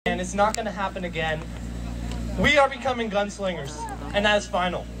and it's not going to happen again. We are becoming gunslingers, and that is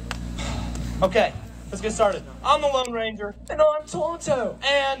final. Okay, let's get started. I'm the Lone Ranger. And I'm Tonto.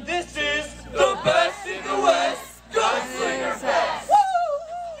 And this is the Best in the West Gunslinger Fest. Woo!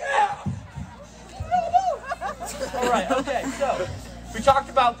 Yeah! Alright, okay, so we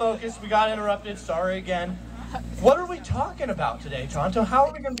talked about focus, we got interrupted, sorry again. What are we talking about today, Tonto? How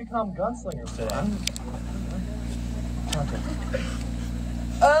are we going to become gunslingers today? Tonto.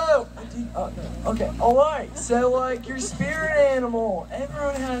 Oh, no. Okay, alright. So, like, your spirit animal.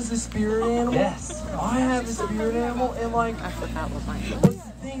 Everyone has a spirit animal. Yes. I have a spirit animal, and, like, the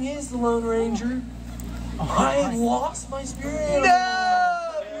thing is, the Lone Ranger, I lost my spirit animal.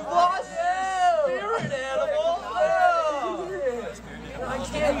 No! You lost your spirit animal? I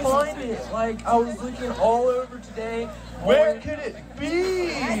can't find it. Like, I was looking all over today. Where could it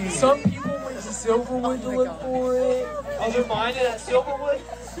be? Some people went to Silverwood to look for it. Did you find it at Silverwood?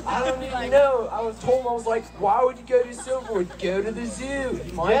 I don't even know. I was told, I was like, why would you go to Silverwood? Go to the zoo.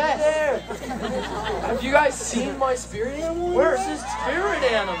 Find it there. Have you guys seen my spirit animal? Where's this spirit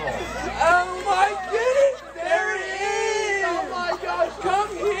animal? Oh my goodness! There it is! Oh my gosh, Come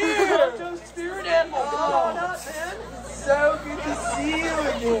here! Tonto's spirit animal. Come on up, man. So good to see you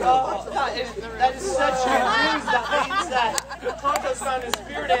again. Oh, that is such good news. That means that Tonto's found his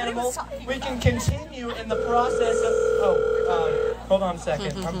spirit animal. We can continue in the process of... hold on a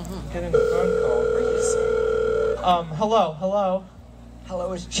second. I'm getting a phone call. Hello.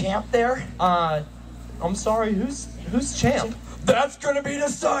 Hello, is Champ there? I'm sorry, who's Champ? That's gonna be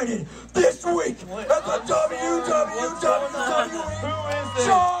decided this week at the WWE. Who is this?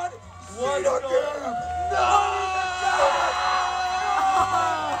 John What's Cena. going on? No!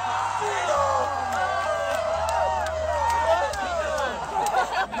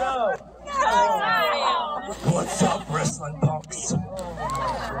 What's up, wrestling punks?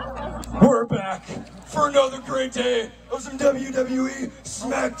 We're back for another great day of some WWE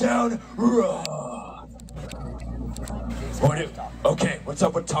SmackDown Raw. Okay, what's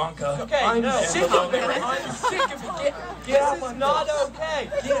up with Tonka? Okay, I'm no. sick of it. I'm sick of it. Get out This my is not face. okay.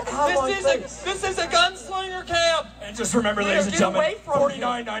 Get out my face. This is a gunslinger camp. And just remember, ladies and Get gentlemen, away from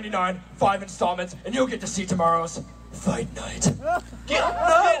 $49.99, 5 installments, and you'll get to see tomorrow's Fight Night. Get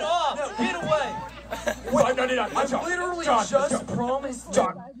off. No. Get away. $5.99. I literally just promised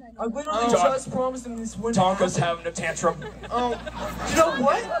John. I literally just promised him this wouldn't Tonka's happen. having a tantrum. Oh, you know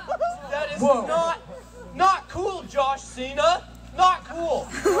what? That is not cool, Josh Cena. Not cool.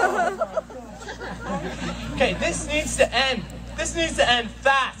 Okay, this needs to end. This needs to end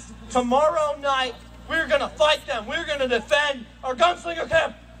fast. Tomorrow night, we're gonna fight them. We're gonna defend our gunslinger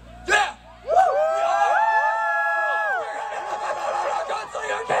camp. Yeah. Woo!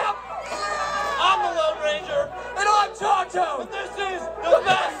 Gunslinger camp. I'm the Lone Ranger, And I'm Tonto! and this is the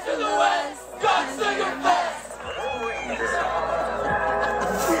best